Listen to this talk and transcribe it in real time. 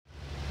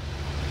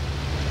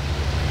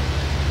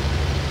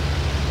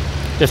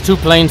There's 2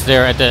 planes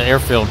there at the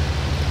airfield.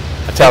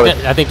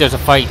 I think there's a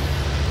fight.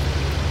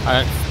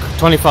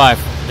 25.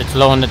 It's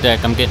low on the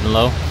deck. I'm getting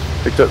low.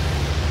 Picked up.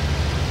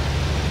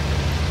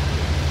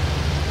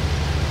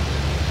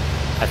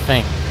 I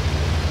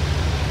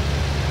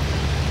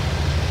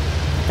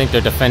think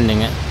they're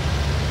defending it.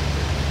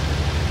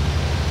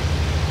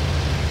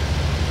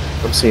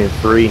 I'm seeing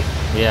 3.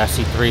 Yeah, I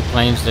see 3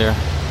 planes there.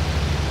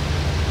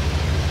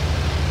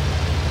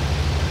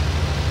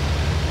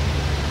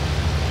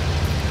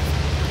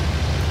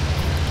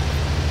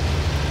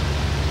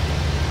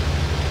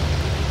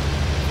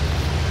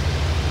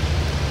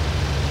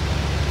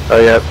 Oh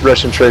yeah,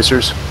 Russian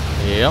tracers.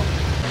 Yep.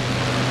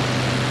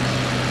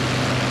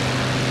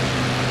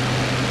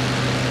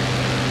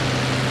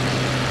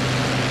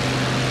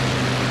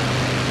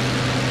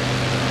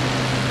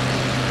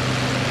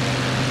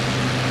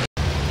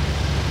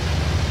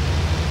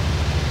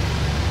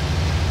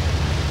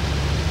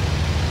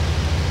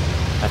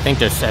 I think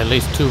there's at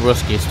least 2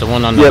 Ruskies. The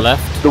one on the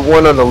left. The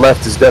one on the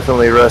left is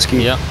definitely a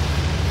Rusky. Yep.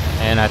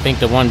 And I think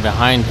the one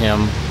behind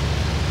him.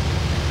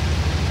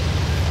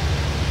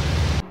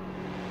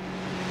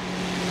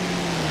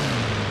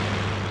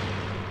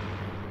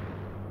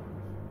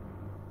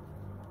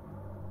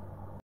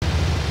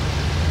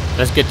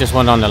 Let's get this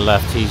one on the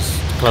left. He's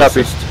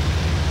closest. Copy.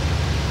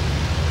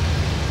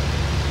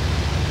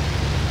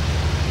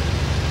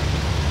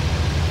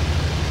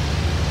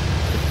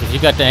 If you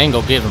got the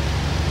angle, give him.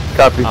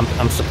 Copy.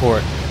 I'm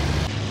support.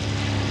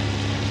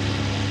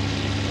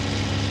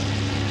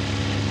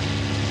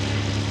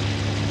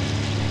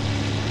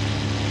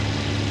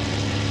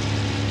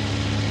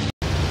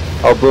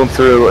 I'll boom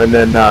through and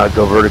then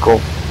go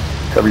vertical.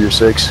 Cover your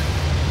 6.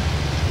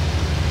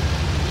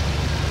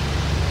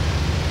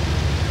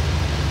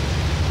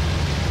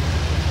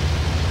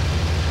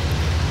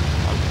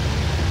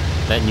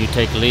 Letting you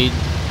take lead.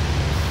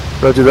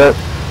 Roger that.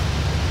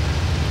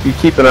 You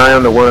keep an eye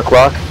on the 1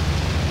 o'clock.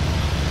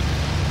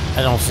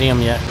 I don't see him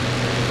yet.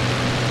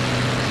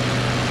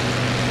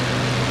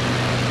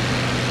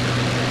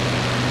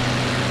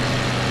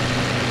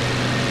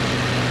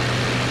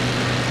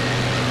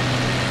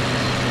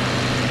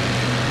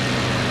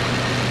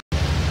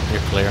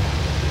 You're clear.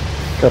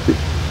 Copy.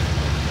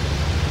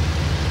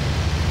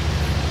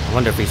 I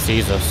wonder if he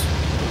sees us.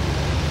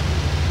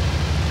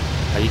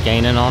 Are you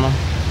gaining on him?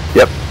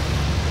 Yep.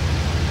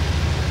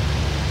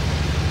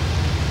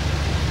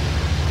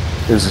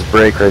 There's his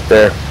brake right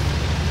there.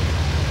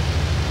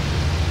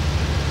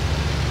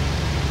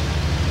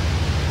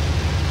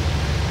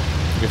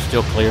 You're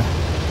still clear.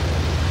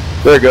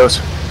 There it goes.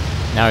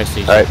 Now he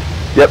sees you. Alright.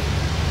 Yep.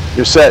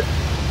 You're set.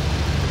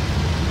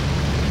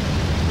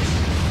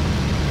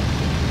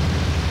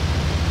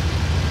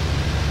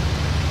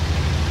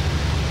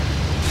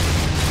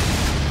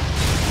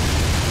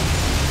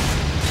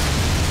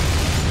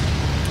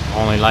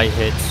 Only light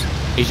hits.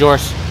 He's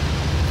yours.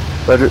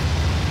 Roger.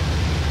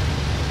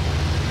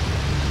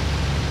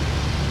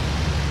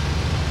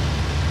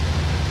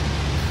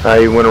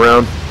 He went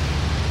around.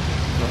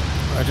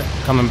 Roger.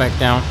 Coming back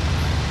down.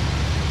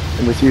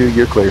 And with you,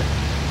 you're clear.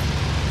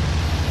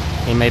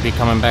 He may be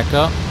coming back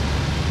up.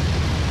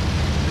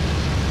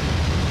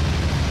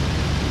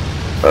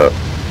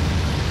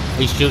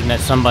 He's shooting at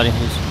somebody.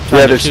 He's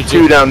trying to shoot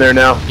 2 you. down there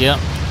now. Yep.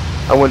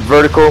 I went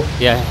vertical.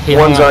 Yeah.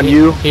 One's on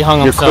you. He hung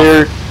You're himself.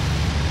 cleared.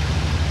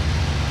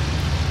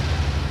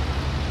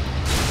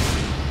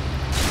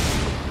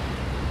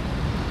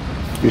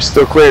 You're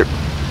still clear.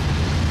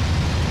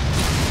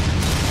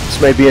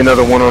 This may be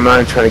another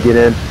 109 trying to get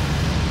in.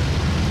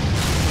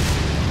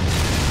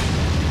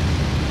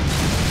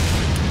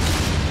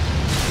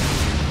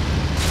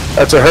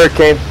 That's a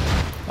Hurricane.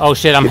 Oh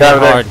shit, I'm Get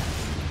hit hard.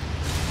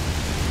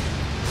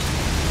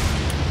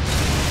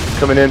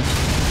 Coming in.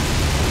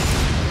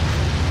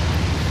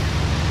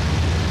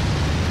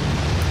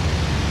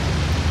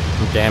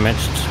 I'm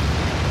damaged.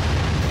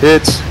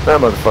 Hits. That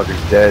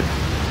motherfucker's dead.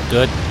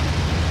 Good.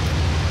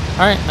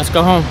 Alright, let's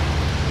go home.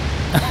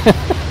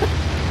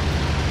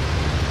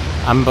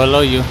 I'm below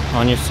you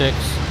on your 6.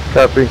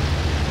 Copy.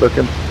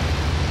 Looking.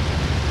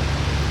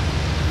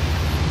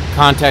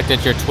 Contact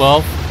at your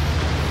 12.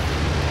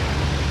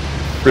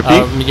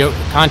 Repeat. Your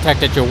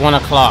contact at your 1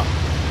 o'clock.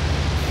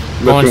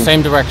 Going Looking.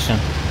 same direction.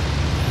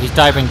 He's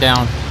diving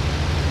down.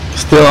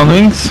 Still on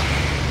wings?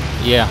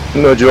 Yeah.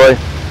 No joy.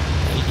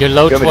 You're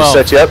low You want me to 12.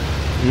 set you up?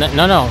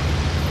 No.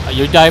 Are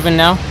you diving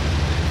now?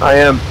 I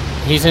am.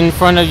 He's in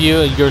front of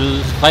you.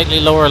 You're slightly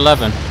lower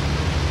 11.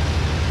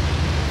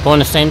 Going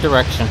the same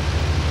direction.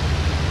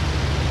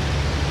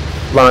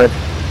 Line.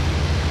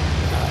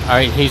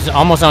 Alright, he's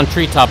almost on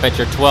treetop at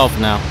your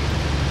 12 now.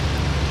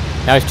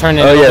 Now he's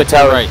turning a little bit to the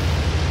tower. right.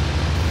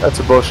 That's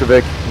a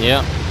Bolshevik.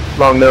 Yep.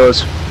 Long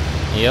nose.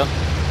 Yep.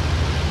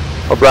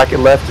 I'll bracket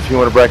left if you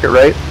want to bracket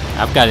right.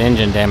 I've got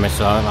engine damage,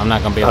 so I'm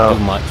not going to be able to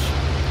do much.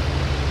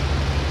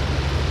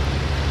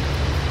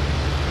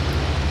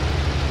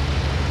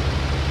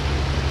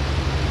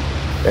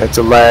 It's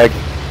a lag.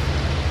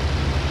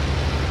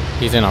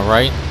 He's in a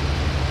right.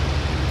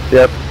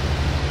 Yep.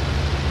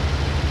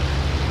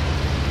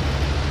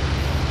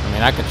 I mean,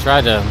 mean, I could try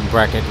to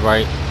bracket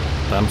right,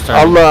 but I'm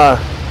starting.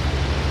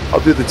 I'll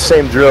do the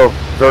same drill.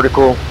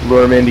 Vertical,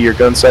 lure him into your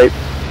gun sight.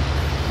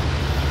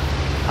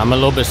 I'm a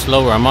little bit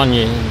slower. I'm on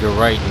your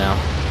right now.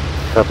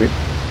 Copy.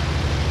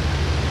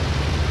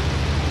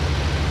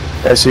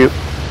 I see you.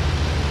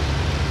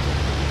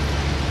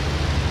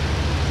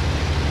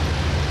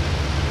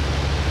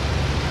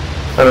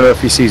 I don't know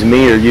if he sees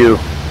me or you.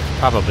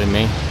 Probably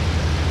me.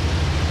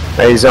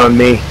 He's on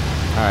me.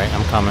 Alright,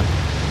 I'm coming.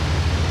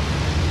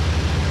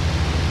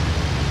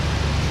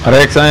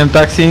 Rex, I am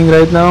taxiing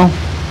right now.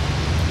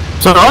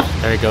 So what?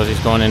 There he goes. He's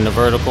going in the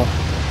vertical.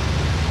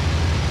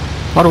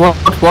 What?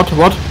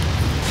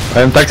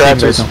 I am taxiing right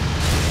Scratches. now.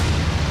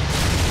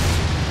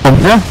 From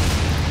here?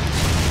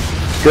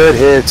 Good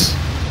hits.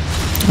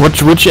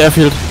 Which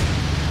airfield?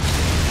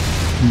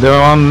 The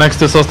one next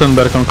to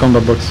Sostenberg on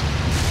combat box.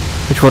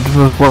 What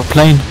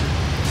plane?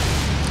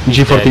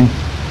 G14.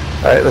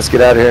 Alright, let's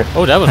get out of here.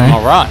 Oh, that was Okay.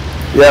 Marat.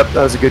 Yep,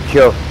 that was a good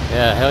kill.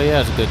 Yeah, hell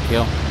yeah, it's a good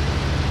kill.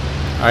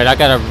 Alright, I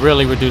gotta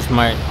really reduce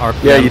my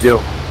RPM. Yeah, you do.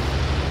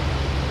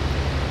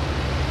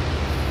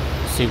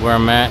 See where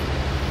I'm at.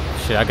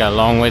 Shit, I got a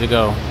long way to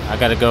go. I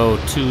gotta go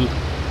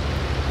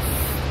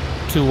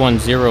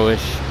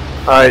 210-ish.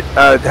 Alright,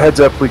 heads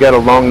up, we got a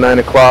long 9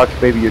 o'clock,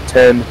 maybe you're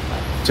 10,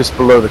 just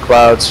below the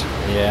clouds.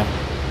 Yeah.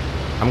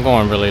 I'm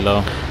going really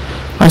low.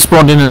 I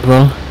spawned in as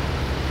well.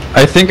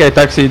 I think I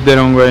taxied the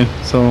wrong way,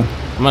 so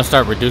I'm gonna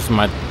start reducing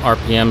my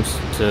RPMs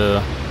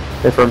to...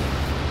 Different.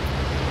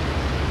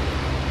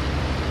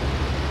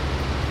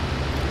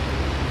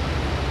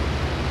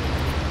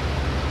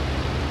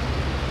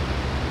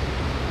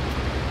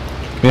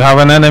 we have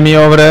an enemy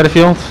over the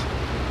airfield.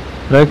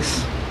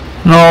 Rex.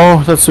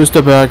 No, that's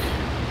Österberg.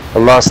 I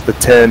lost the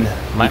 10.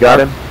 My You got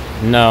R-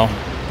 him? No.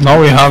 No,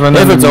 we have an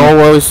If enemy. it's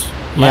always,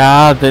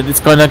 yeah, it's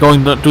gonna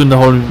doing the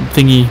whole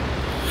thingy.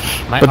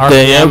 My But the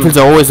airfields RPM,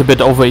 are always a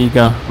bit over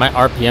eager. my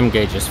RPM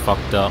gauge is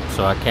fucked up,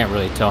 so I can't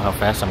really tell how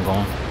fast I'm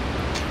going.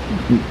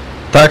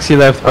 Taxi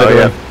left, by Oh the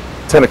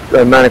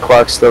yeah. way. 9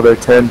 o'clock still there,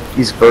 10.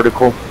 He's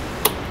vertical.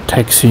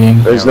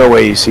 Taxiing. There's no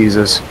way he sees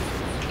us.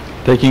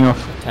 Taking off.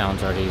 What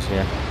towns are these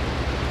here?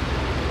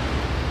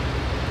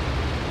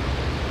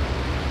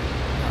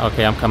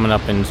 Okay, I'm coming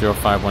up in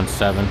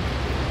 0517.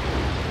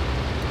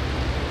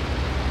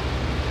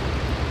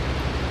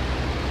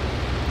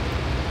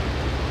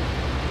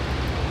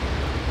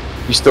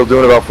 You still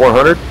doing about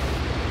 400?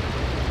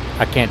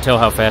 I can't tell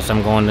how fast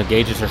I'm going. The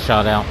gauges are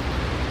shot out.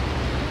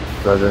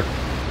 Roger.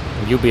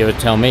 You'll be able to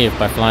tell me if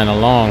by flying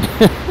along.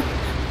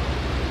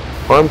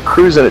 Well, I'm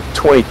cruising at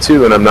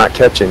 22 and I'm not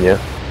catching you.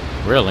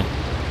 Really?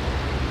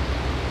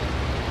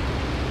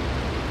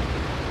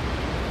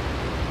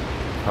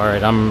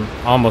 Alright, I'm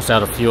almost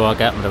out of fuel. I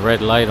got the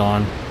red light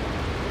on.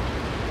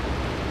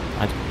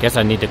 I guess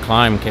I need to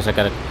climb in case I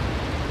gotta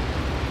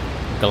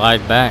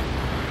glide back.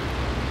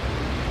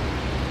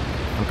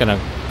 I'm gonna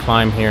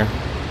climb here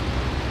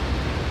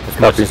as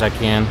much Copy. as I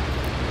can.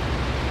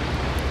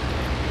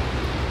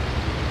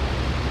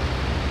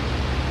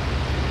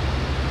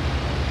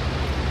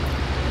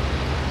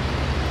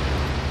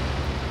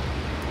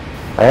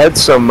 I had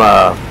some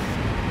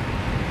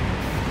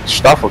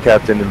Stoffel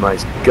captain in my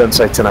gun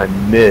sights and I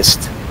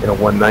missed in a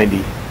 190.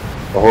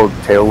 The whole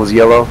tail was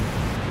yellow.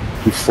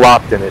 He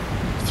flopped and it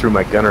threw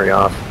my gunnery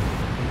off.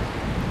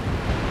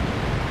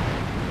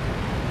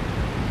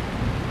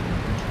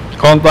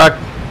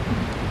 Contact.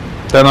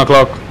 10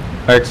 o'clock.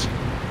 X.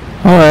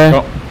 Alright.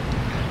 Go.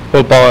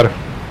 Full power.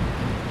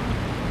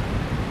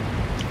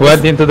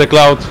 Went into the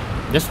cloud.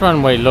 This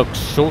runway looked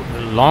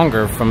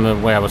longer from the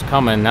way I was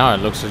coming. Now it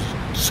looks as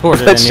shorter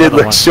That than the shit other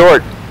one. looks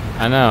short.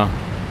 I know.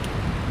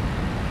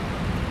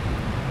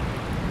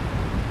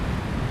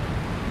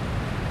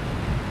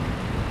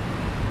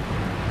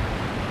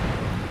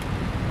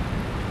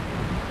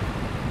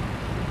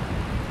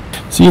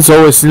 See, it's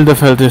always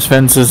Silderfeld's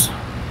fences.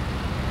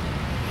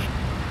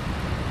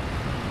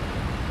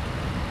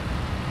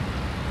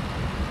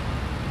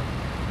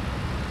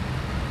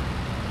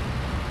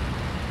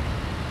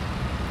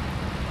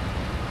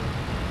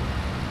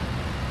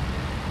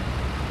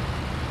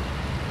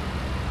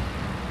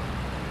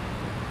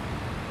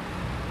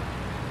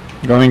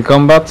 Going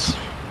combat.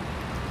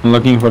 I'm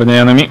looking for the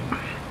enemy.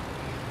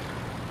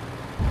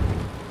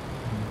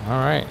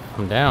 Alright,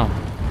 I'm down.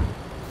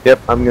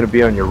 Yep, I'm gonna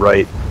be on your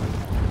right.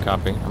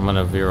 Copy. I'm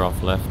gonna veer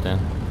off left then.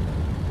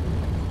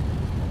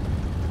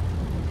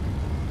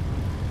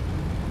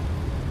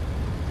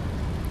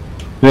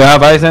 Do you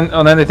have eyes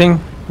on anything,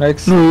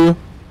 Rex? No.